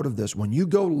out of this. When you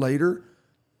go later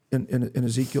in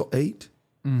Ezekiel 8,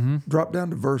 drop down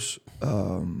to verse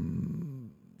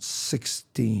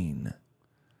 16.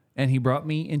 And he brought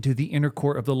me into the inner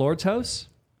court of the Lord's house.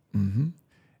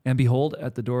 And behold,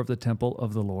 at the door of the temple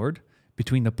of the Lord,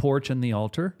 between the porch and the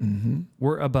altar,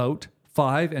 were about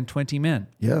 25 men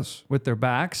Yes. with their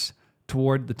backs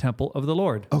toward the temple of the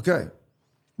Lord. Okay.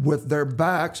 With their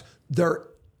backs, they're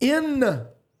in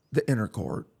the inner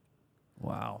court,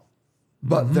 Wow.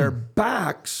 but their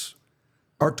backs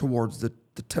are towards the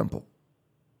temple.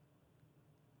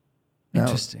 Now-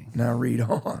 Interesting. Now read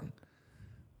on.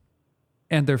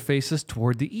 And their faces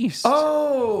toward the east.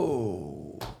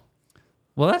 Oh.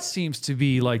 Well, that seems to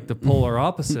be like the polar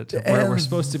opposite of where we're And-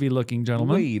 supposed to be looking,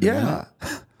 gentlemen. Wait a minute.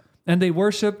 Yeah. And they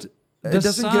worshipped the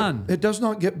sun It does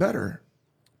not get better.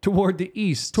 toward the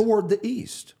east. Toward the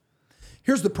east.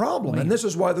 Here's the problem, and this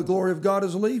is why the glory of God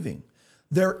is leaving.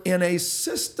 They're in a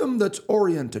system that's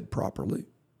oriented properly,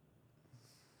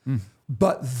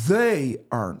 but they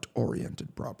aren't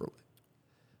oriented properly.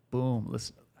 Boom.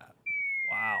 Listen to that.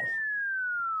 Wow.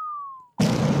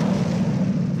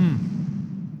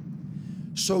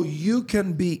 So you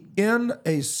can be in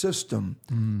a system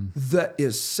that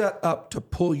is set up to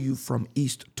pull you from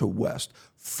east to west,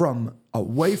 from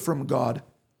away from God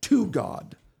to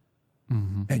God.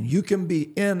 And you can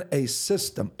be in a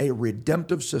system, a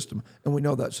redemptive system, and we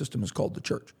know that system is called the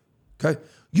church. Okay?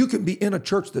 You can be in a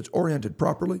church that's oriented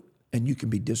properly, and you can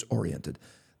be disoriented.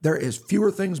 There is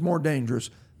fewer things more dangerous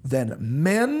than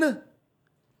men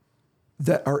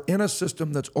that are in a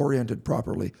system that's oriented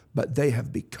properly, but they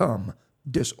have become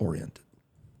disoriented.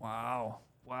 Wow.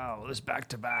 Wow. Those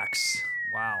back-to-backs.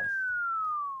 Wow.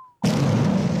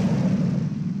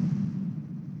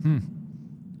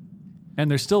 And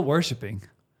they're still worshiping.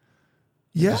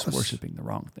 Yes. Just worshiping the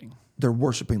wrong thing. They're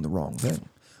worshiping the wrong thing.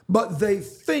 But they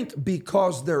think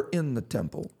because they're in the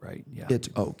temple, Right. Yeah. it's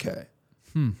okay.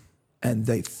 And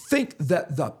they think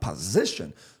that the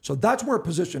position, so that's where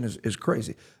position is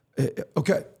crazy.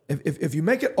 Okay, if you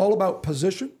make it all about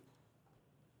position,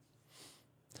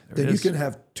 then you can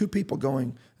have two people going,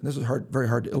 and this is very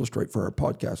hard to illustrate for our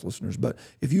podcast listeners, but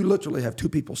if you literally have two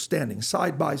people standing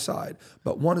side by side,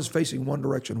 but one is facing one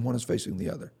direction, one is facing the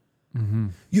other,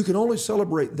 you can only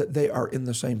celebrate that they are in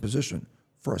the same position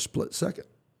for a split second.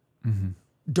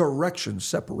 Direction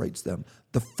separates them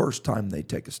the first time they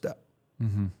take a step.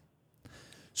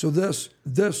 So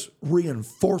this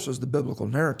reinforces the biblical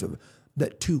narrative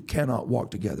that two cannot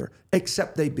walk together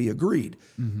except they be agreed.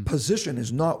 Position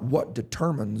is not what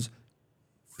determines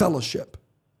fellowship.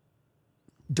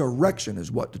 Direction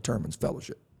is what determines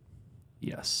fellowship.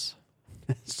 Yes.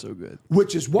 So good.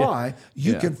 Which is why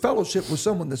you Yeah. can fellowship with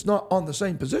someone that's not on the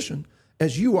same position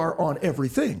as you are on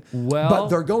everything. Well- but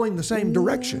they're going the same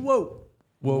direction. Whoa.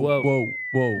 Whoa, Whoa. whoa,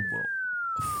 whoa, whoa.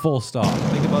 Full stop.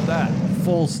 Think about that.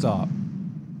 Full stop.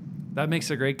 That makes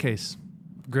a great case.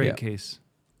 Great Yeah. case.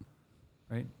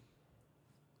 Right?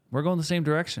 We're going the same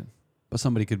direction. But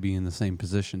somebody could be in the same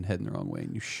position heading the wrong way,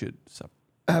 and you should.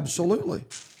 Absolutely.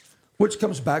 Which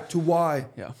comes back to why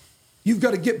Yeah. you've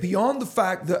got to get beyond the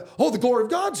fact that, oh, the glory of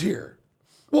God's here.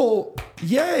 Well,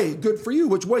 yay, good for you.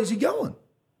 Which way is he going?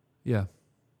 Yeah.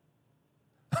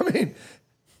 I mean,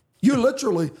 you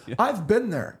literally, I've been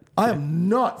there. I am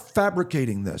not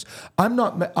fabricating this.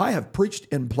 I have preached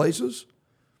in places,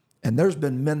 and there's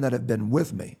been men that have been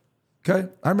with me. Okay?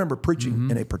 I remember preaching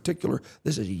in a particular,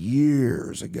 this is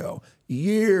years ago,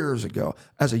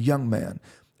 as a young man.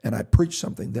 And I preached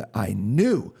something that I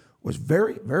knew was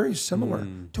very, very similar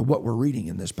to what we're reading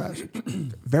in this passage.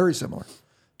 Very similar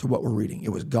to what we're reading.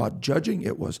 It was God judging.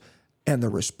 And the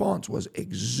response was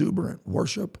exuberant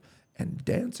worship and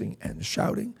dancing and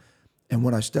shouting. And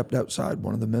when I stepped outside,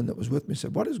 one of the men that was with me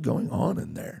said, "What is going on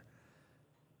in there?"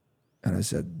 And I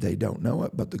said, "They don't know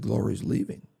it, but the glory is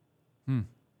leaving."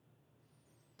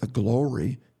 The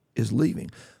glory is leaving.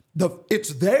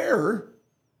 It's there,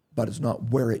 but it's not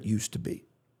where it used to be.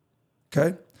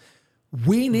 Okay?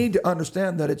 We need to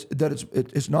understand that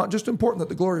it's not just important that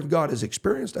the glory of God is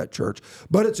experienced at church,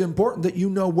 but it's important that you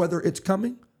know whether it's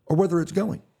coming or whether it's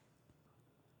going.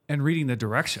 And reading the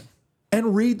direction.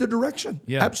 And read the direction.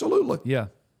 Yeah. Absolutely. Yeah.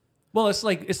 Well, it's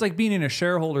like being in a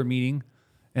shareholder meeting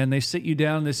and they sit you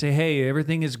down and they say, "Hey,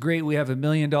 everything is great. We have $1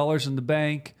 million in the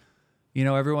bank. You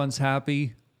know, everyone's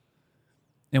happy."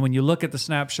 And when you look at the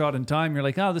snapshot in time, you're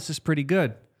like, "Oh, this is pretty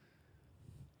good."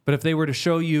 But if they were to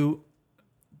show you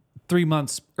 3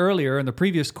 months earlier in the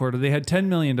previous quarter, they had $10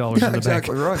 million in the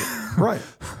Exactly bank. right.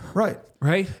 Right.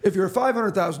 Right? If you're a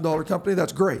 $500,000 company,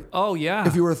 that's great. Oh, yeah.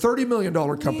 If you were a $30 million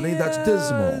company, that's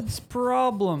dismal. It's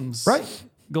problems. Right.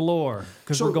 Galore.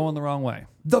 Because So- we're going the wrong way.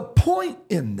 The point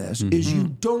in this is you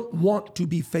don't want to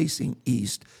be facing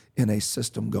east in a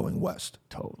system going west.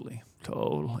 Totally.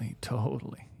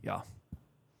 Yeah.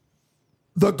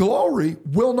 The glory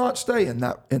will not stay in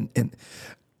that.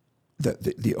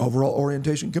 The overall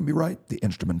orientation can be right, the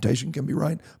instrumentation can be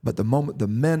right, but the moment the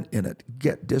men in it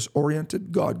get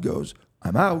disoriented, God goes,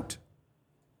 "I'm out.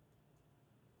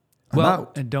 I'm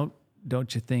out." And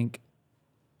don't you think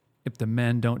if the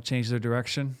men don't change their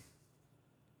direction,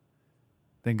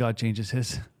 then God changes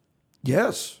his,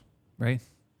 Yes, right?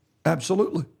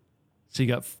 absolutely. So you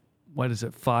got,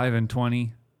 5 and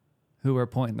 20 who are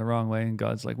pointing the wrong way, and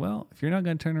God's like, "Well, if you're not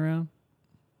going to turn around,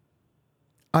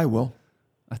 I will.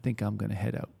 I think I'm going to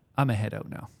head out. I'm a head out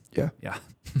now." Yeah, Yeah.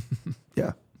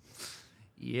 yeah.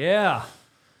 Yeah.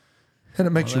 And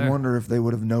it makes Well, you there. wonder if they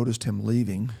would have noticed him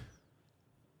leaving.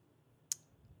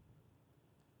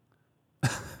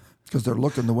 Because they're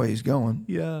looking the way he's going.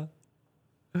 Yeah.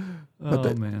 But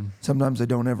Oh, man. Sometimes they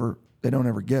don't ever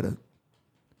get it.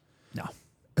 No.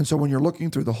 And so when you're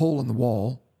looking through the hole in the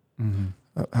wall,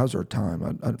 how's our time?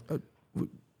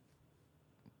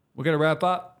 We're going to wrap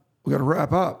up. We got to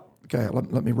wrap up. Okay,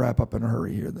 let me wrap up in a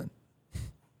hurry here then.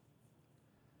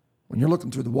 When you're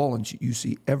looking through the wall and you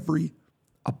see every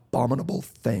abominable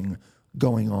thing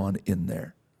going on in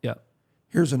there, Yeah.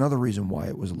 here's another reason why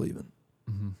it was leaving.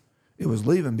 It was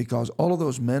leaving because all of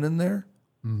those men in there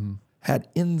had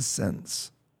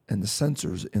incense and the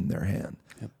censers in their hand.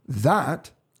 Yep.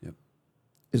 That Yep.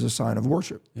 is a sign of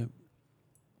worship. Yep.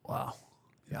 Wow.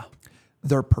 Yeah.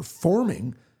 They're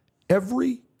performing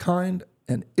every kind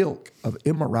and ilk of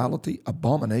immorality,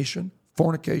 abomination,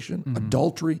 fornication,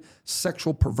 adultery,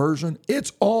 sexual perversion.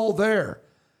 It's all there.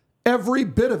 Every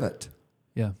bit of it.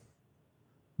 Yeah.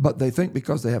 But they think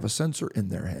because they have a censer in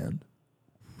their hand,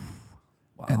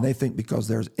 and they think because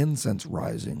there's incense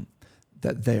rising,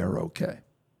 that they are okay.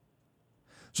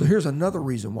 So here's another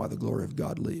reason why the glory of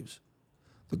God leaves.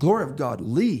 The glory of God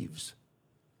leaves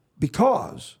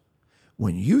because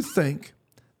when you think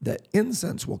that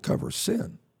incense will cover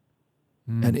sin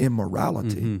and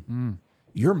immorality,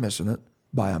 you're missing it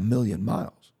by 1,000,000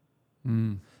 miles.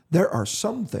 There are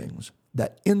some things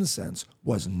that incense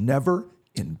was never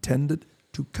intended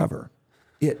to cover.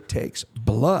 It takes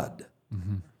blood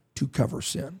to cover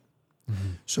sin.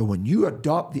 So when you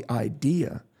adopt the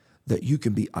idea that you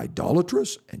can be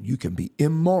idolatrous and you can be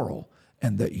immoral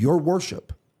and that your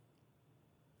worship,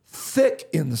 thick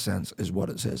incense is what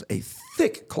it says, a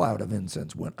thick cloud of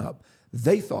incense went up.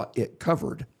 They thought it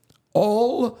covered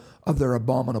all of their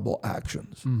abominable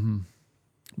actions.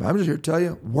 But I'm just here to tell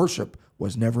you, worship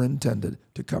was never intended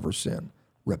to cover sin.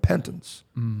 Repentance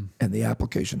and the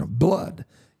application of blood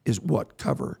is what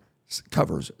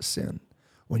covers sin.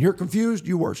 When you're confused,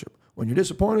 you worship. When you're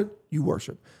disappointed, you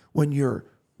worship. When you're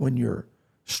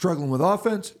struggling with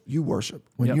offense, you worship.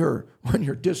 When you're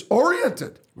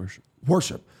disoriented,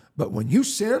 worship. But when you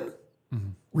sin,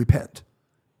 repent.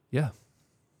 Yeah.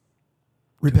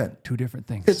 Repent. Two different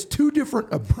things. It's two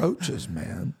different approaches,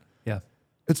 man. Yeah.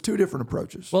 It's two different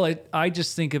approaches. Well, I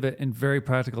just think of it in very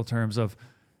practical terms of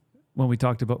when we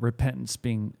talked about repentance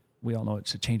being, we all know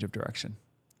it's a change of direction.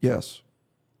 Yes.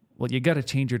 Well, you got to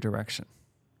change your direction.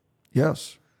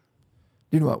 Yes.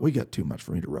 You know what? We got too much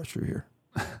for me to rush through here.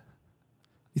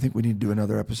 You think we need to do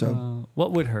another episode?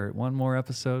 What would hurt? One more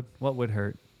episode? What would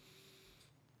hurt?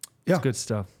 Yeah. It's good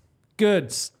stuff.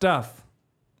 Good stuff.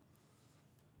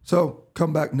 So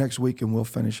come back next week and we'll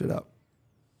finish it up.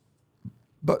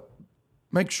 But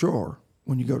make sure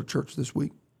when you go to church this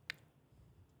week,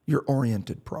 you're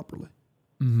oriented properly.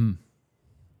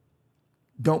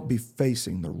 Don't be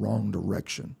facing the wrong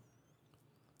direction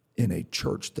in a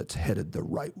church that's headed the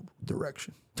right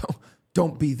direction.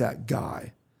 Don't be that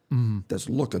guy that's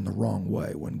looking the wrong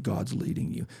way when God's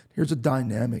leading you. Here's a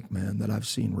dynamic, man, that I've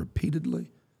seen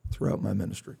repeatedly throughout my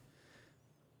ministry.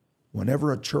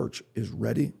 Whenever a church is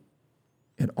ready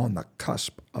and on the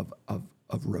cusp of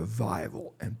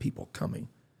revival and people coming,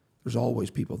 there's always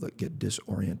people that get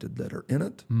disoriented that are in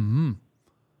it and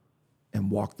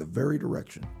walk the very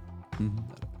direction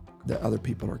that other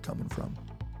people are coming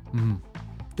from.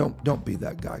 Don't be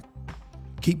that guy.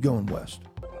 Keep going west.